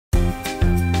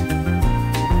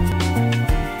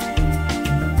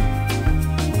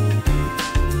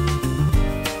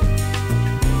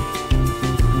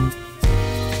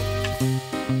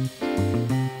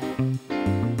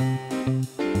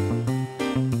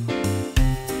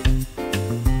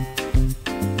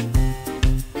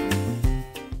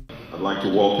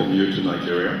like to welcome you to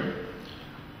Nigeria.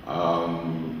 For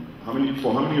how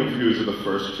many of you is it the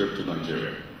first trip to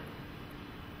Nigeria?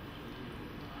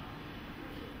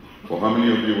 For how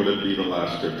many of you would it be the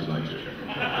last trip to Nigeria?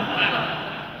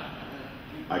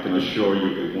 I can assure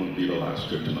you it won't be the last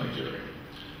trip to Nigeria.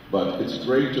 But it's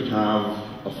great to have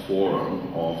a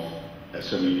forum of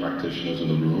SME practitioners in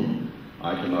the room.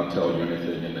 I cannot tell you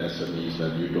anything in SMEs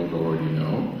that you don't already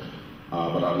know,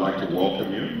 but I'd like to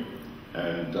welcome you.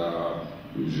 And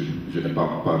je ne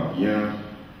parle pas bien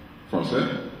français,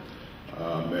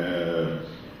 mais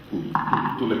pour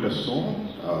toutes les personnes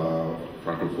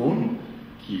francophones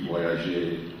qui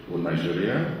voyagent au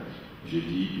Nigeria, je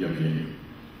dis bienvenue.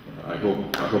 I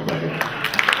hope that works.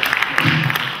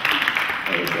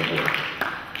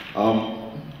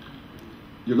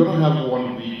 You're going to have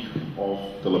 1 week of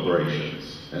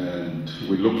deliberations, and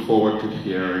we look forward to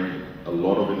hearing a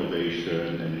lot of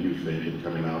innovation and new thinking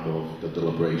coming out of the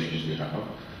deliberations you have.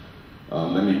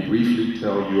 Let me briefly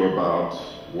tell you about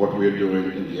what we're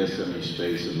doing in the SME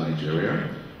space in Nigeria,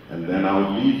 and then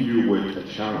I'll leave you with a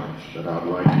challenge that I'd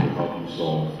like to help you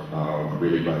solve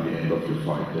really by the end of your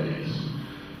 5 days.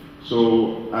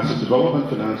 So, as a development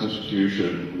finance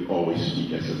institution, we always speak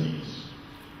SMEs.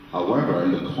 However,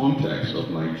 in the context of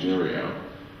Nigeria,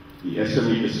 the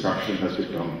SME discussion has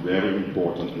become very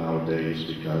important nowadays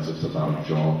because it's about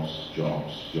jobs,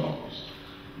 jobs, jobs.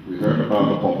 We heard about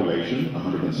the population,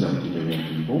 170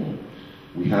 million people.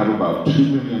 We have about 2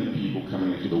 million people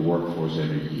coming into the workforce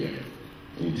every year.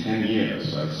 In 10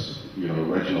 years, as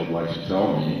Reginald likes to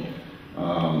tell me,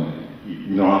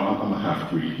 I'm a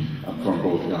half-breed. I'm from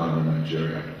both Ghana and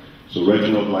Nigeria. So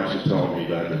Reginald likes to tell me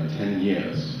that in 10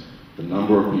 years, the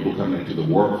number of people coming into the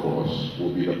workforce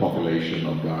will be the population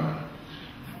of Ghana.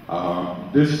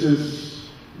 This is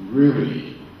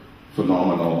really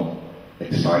phenomenal,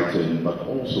 exciting, but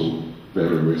also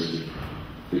very risky.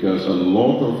 Because a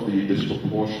lot of the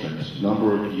disproportionate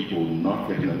number of people not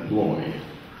getting employed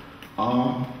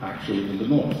are actually in the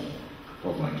north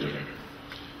of Nigeria.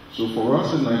 So for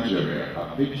us in Nigeria,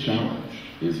 our big challenge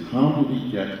is how do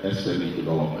we get SME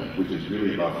development, which is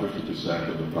really about 50%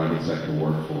 of the private sector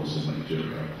workforce in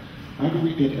Nigeria. How do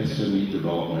we get SME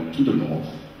development to the north,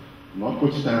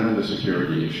 notwithstanding the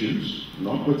security issues,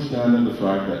 notwithstanding the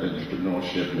fact that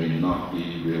entrepreneurship may not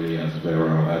be really as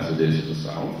virile as it is in the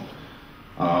south,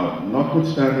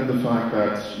 notwithstanding the fact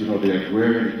that the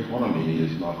agrarian economy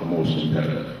is not the most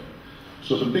competitive.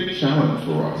 So the big challenge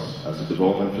for us as a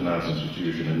development finance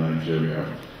institution in Nigeria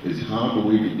is how do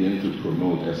we begin to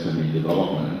promote SME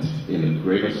development in a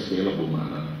greater scalable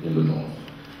manner in the north.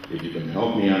 If you can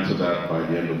help me answer that by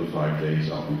the end of the 5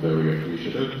 days, I'll be very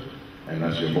appreciative. And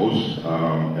as your host,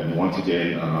 and once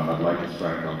again, I'd like to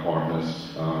thank our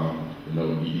partners,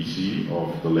 EDC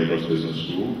of the Lagos Business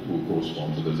School, who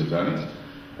co-sponsored this event,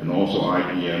 and also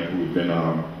IBM, who've been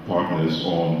our partners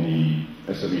on the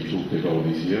SME Toolkit all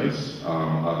these years.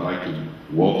 I'd like to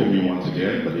welcome you once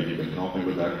again, but if you can help me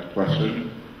with that question,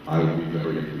 I would be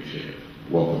very appreciative.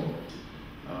 Welcome.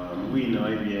 We in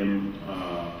IBM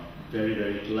are very,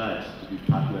 very glad to be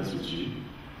partners with you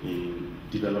in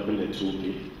developing the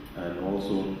toolkit and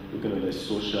also looking at the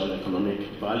social economic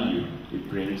value it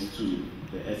brings to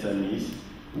the SMEs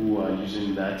who are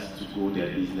using that to grow their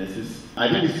businesses. I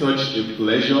think it's such a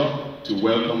pleasure to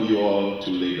welcome you all to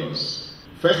Lagos.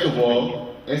 First of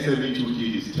all, SME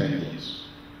Toolkit is 10 years.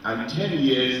 And 10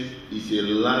 years is a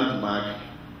landmark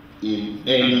in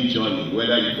any journey,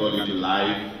 whether you call it a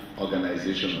live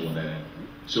organization or whatever.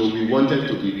 So we wanted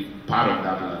to be part of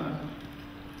that landmark.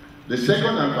 The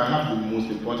second and perhaps the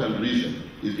most important reason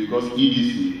is because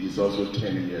EDC is also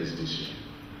 10 years this year.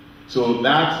 So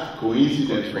that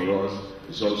coincidence for us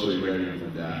is also a very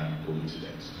good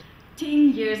coincidence.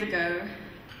 10 years ago,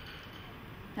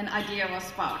 an idea was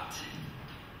sparked.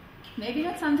 Maybe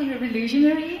not something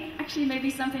revolutionary, actually maybe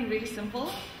something really simple,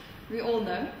 we all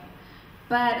know.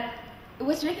 But it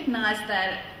was recognized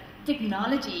that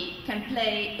technology can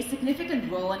play a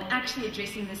significant role in actually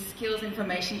addressing the skills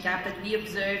information gap that we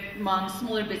observe among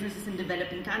smaller businesses in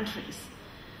developing countries.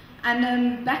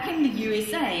 And back in the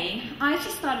USA, I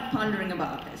actually started pondering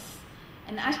about this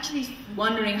and actually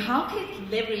wondering how could it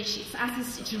leverage its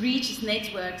assets, its reach, its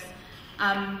networks,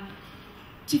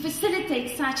 to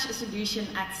facilitate such a solution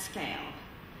at scale.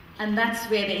 And that's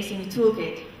where the SME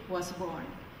Toolkit was born.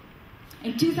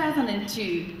 In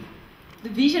 2002, the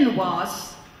vision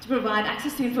was to provide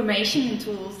access to information and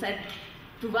tools that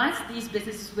provides these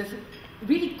businesses with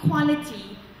really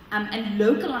quality and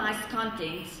localized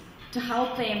content to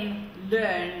help them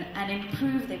learn and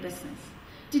improve their business.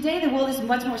 Today the world is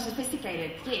much more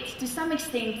sophisticated, yet to some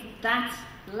extent that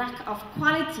lack of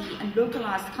quality and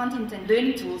localized content and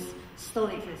learning tools still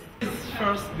exists. This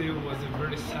first day was a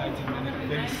very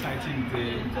exciting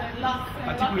day,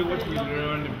 particularly what we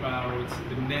learned about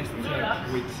the next step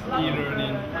with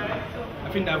e-learning. I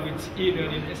think that with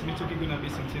e-learning, SME Toolkit is going to be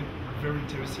something very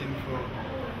interesting for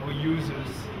our users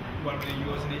who are really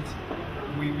using it.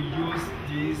 We will use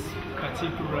this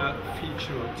particular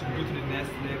feature to go to the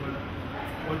next level.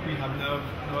 What we have not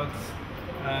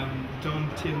done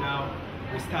till now,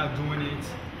 we start doing it,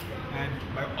 and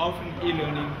by offering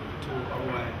e-learning to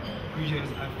our users,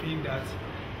 I think that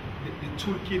the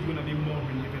toolkit is going to be more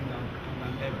relevant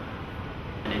than ever.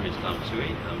 My name is Tom Sui.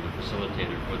 I'm the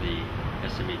facilitator for the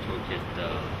SME Toolkit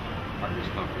Partners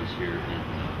Conference here in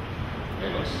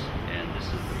Lagos, and this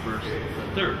is the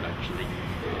third actually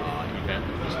event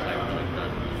of this type that I've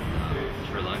done in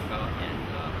Sri Lanka and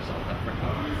South Africa,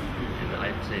 and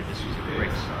I'd say this was a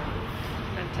great start.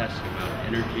 Fantastic amount of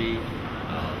energy.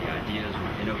 The ideas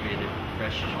were innovative,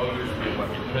 fresh, and what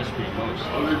impressed me most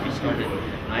was we started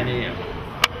at 9 a.m.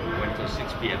 We went till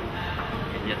 6 p.m.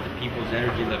 and yet the people's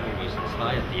energy level was as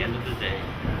high at the end of the day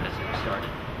as it started.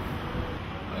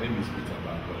 My name is Peter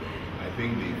Banko. I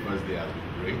think the first day has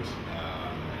been great.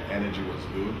 Energy was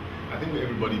good. I think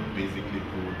everybody basically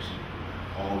put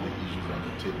all the issues on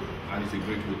the table, and it's a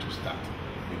great way to start,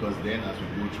 because then as we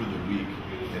go through the week,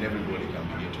 then everybody can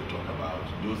begin to talk about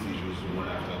those issues one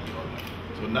after the other.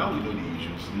 So now we know the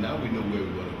issues, now we know where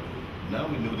we want to go, now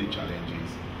we know the challenges,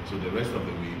 so the rest of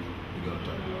the week we're going to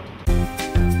talk about it.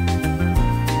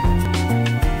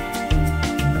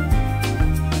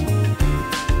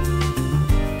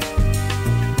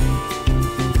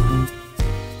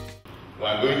 We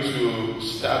are going to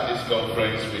start this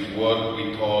conference with what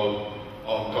we call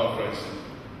on-conferencing.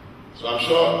 So I'm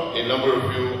sure a number of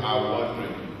you are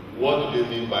wondering, what do they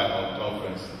mean by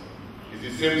on-conferencing? It's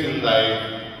the same thing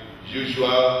like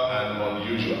usual and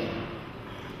unusual.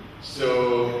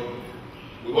 So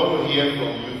we want to hear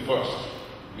from you first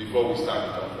before we start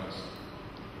the conference.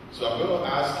 So I'm going to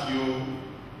ask you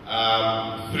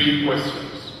 3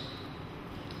 questions.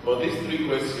 For these 3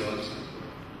 questions,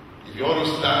 if you want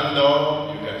to stand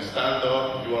up, you can stand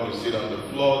up. If you want to sit on the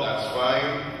floor, that's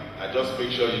fine. And just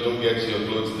make sure you don't get your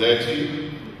clothes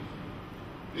dirty.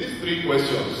 These 3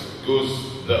 questions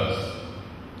goes thus.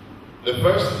 The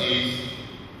first is,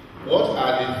 what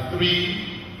are the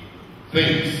 3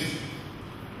 things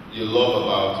you love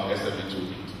about SME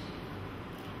Toolkit?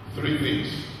 3 things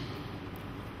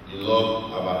you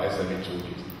love about SME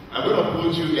Toolkit. I'm going to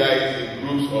put you guys in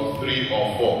groups of 3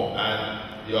 or 4,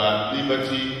 and you are at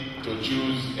liberty to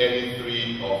choose any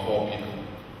 3 or 4 people.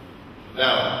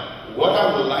 Now, what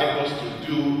I would like us to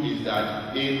do is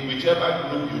that in whichever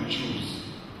group you choose,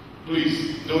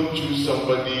 please don't choose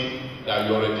somebody that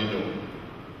you already know,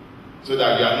 so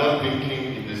that you are not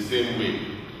thinking in the same way.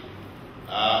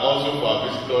 Also for our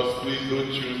visitors, please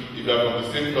don't choose, if you are from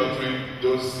the same country,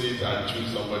 don't sit and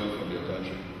choose somebody from your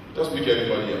country. Just pick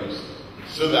anybody else,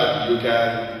 so that you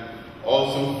can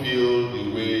also feel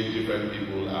the way different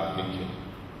people are thinking.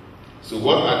 So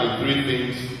what are the 3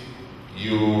 things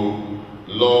you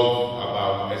love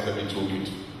about SME Toolkit?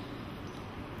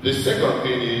 The second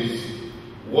thing is,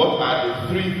 what are the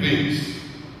 3 things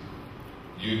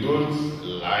you don't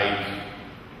like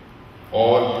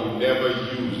or you never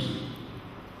use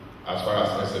as far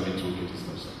as SME Toolkit is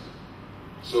concerned?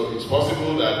 So it's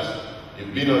possible that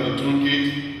you've been on the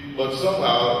toolkit, but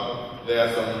somehow there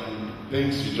are some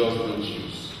things you just don't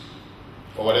use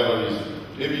for whatever reason.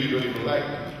 Maybe you don't even like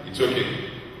them. It's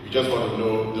okay. You just want to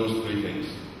know those 3 things.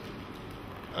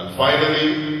 And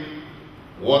finally,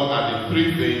 what are the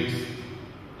 3 things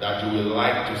that you will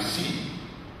like to see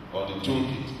on the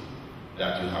toolkit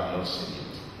that you have not seen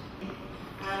yet?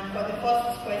 And for the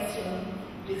first question,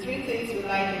 the 3 things we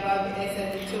like about the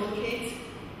SME Toolkit,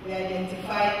 we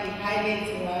identified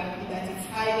that it's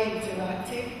highly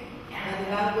interactive, and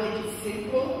the language is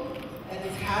simple, that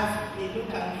it has a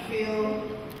look and feel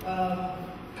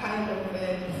kind of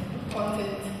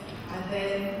content. And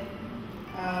then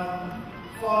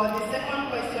for the second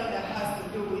question that has to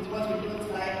do with what we don't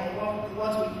like or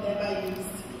what we've never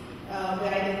used, we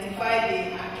identified the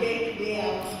archaic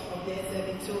layout of the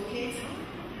SME Toolkit.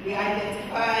 We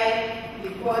identified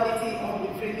the quality of the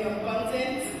premium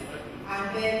content, and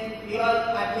then we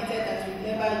all admitted that we've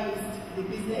never used the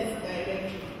business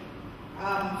directory.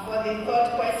 For the third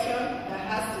question that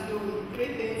has to do with 3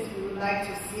 things we would like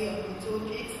to see on the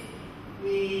toolkit,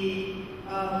 we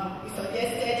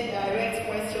suggested direct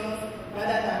questions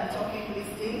rather than topic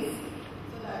listings,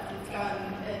 so that it can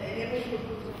enable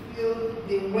people to feel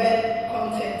the web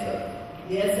content of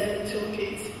the SME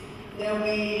Toolkit. Then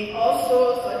we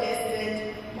also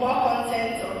suggested more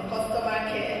content on customer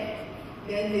care,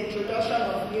 then the introduction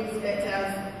of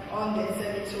newsletters on the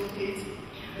SME Toolkit,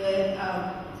 then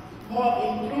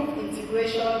more improved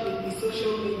integration with the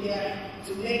social media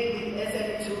to make the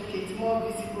SME Toolkit more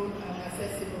visible and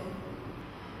accessible.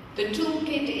 The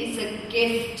toolkit is a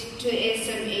gift to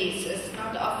SMEs. It's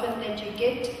not often that you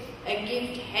get a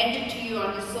gift handed to you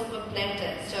on a silver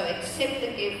platter. So accept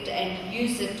the gift and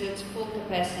use it to its full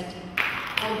capacity.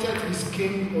 Content is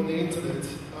king on the internet,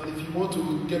 and if you want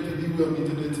to get the leeway on the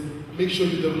internet, make sure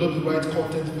you develop the right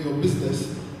content for your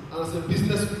business. And as a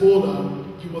business owner,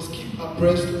 you must keep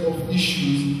abreast of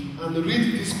issues and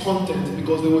read this content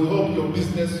because they will help your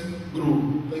business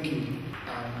grow. Thank you.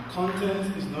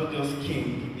 Content is not just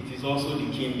king, it is also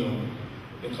the kingdom.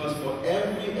 Because for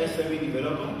every SME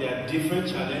developer, there are different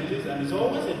challenges, and it's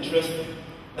always interesting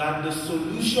that the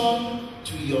solution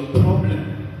to your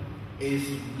problem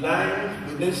is lying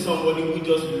within somebody who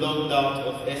just logged out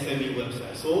of SME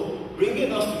website. So,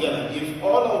 bringing us together, if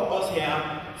all of us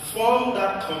here form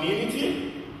that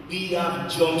community, we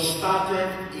have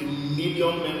jump-started 1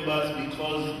 million members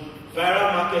because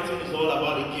viral marketing is all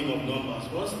about a game of numbers.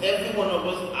 Once every one of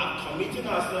us are committing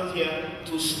ourselves here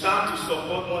to start to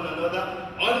support one another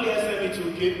on the SME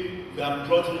Toolkit, we have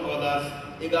brought in others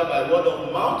either by word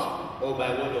of mouth or by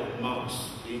word of mouth,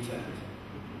 the internet.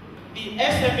 The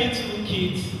SME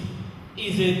Toolkit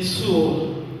is a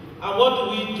tool, and what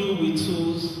do we do with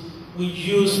tools? We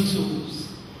use tools.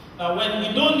 Now when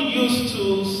we don't use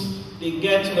tools, they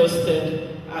get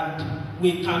wasted and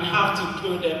we can have to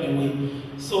throw them away.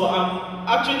 So I'm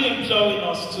actually imploring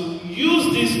us to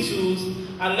use these tools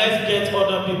and let's get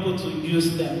other people to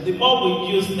use them. The more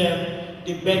we use them,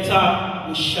 the better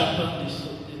we sharpen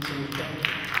the tool.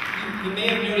 You may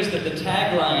have noticed that the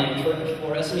tagline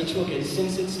for SME Toolkit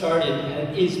since it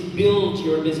started is build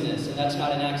your business, and that's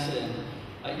not an accident.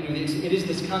 It is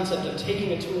this concept of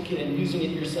taking a toolkit and using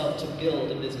it yourself to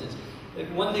build a business.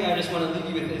 One thing I just want to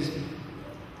leave you with is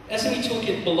SME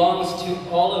Toolkit belongs to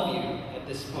all of you at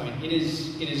this point. It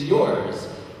is yours.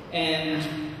 And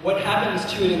what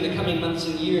happens to it in the coming months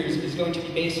and years is going to be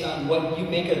based on what you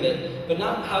make of it, but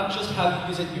not just how you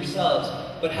use it yourselves,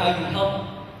 but how you help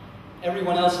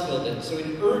everyone else build it. So I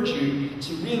urge you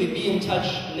to really be in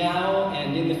touch now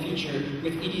and in the future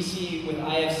with EDC, with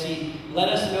IFC. Let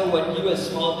us know what you as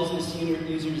small business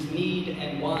users need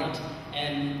and want,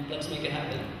 and let's make it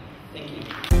happen. Thank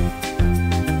you.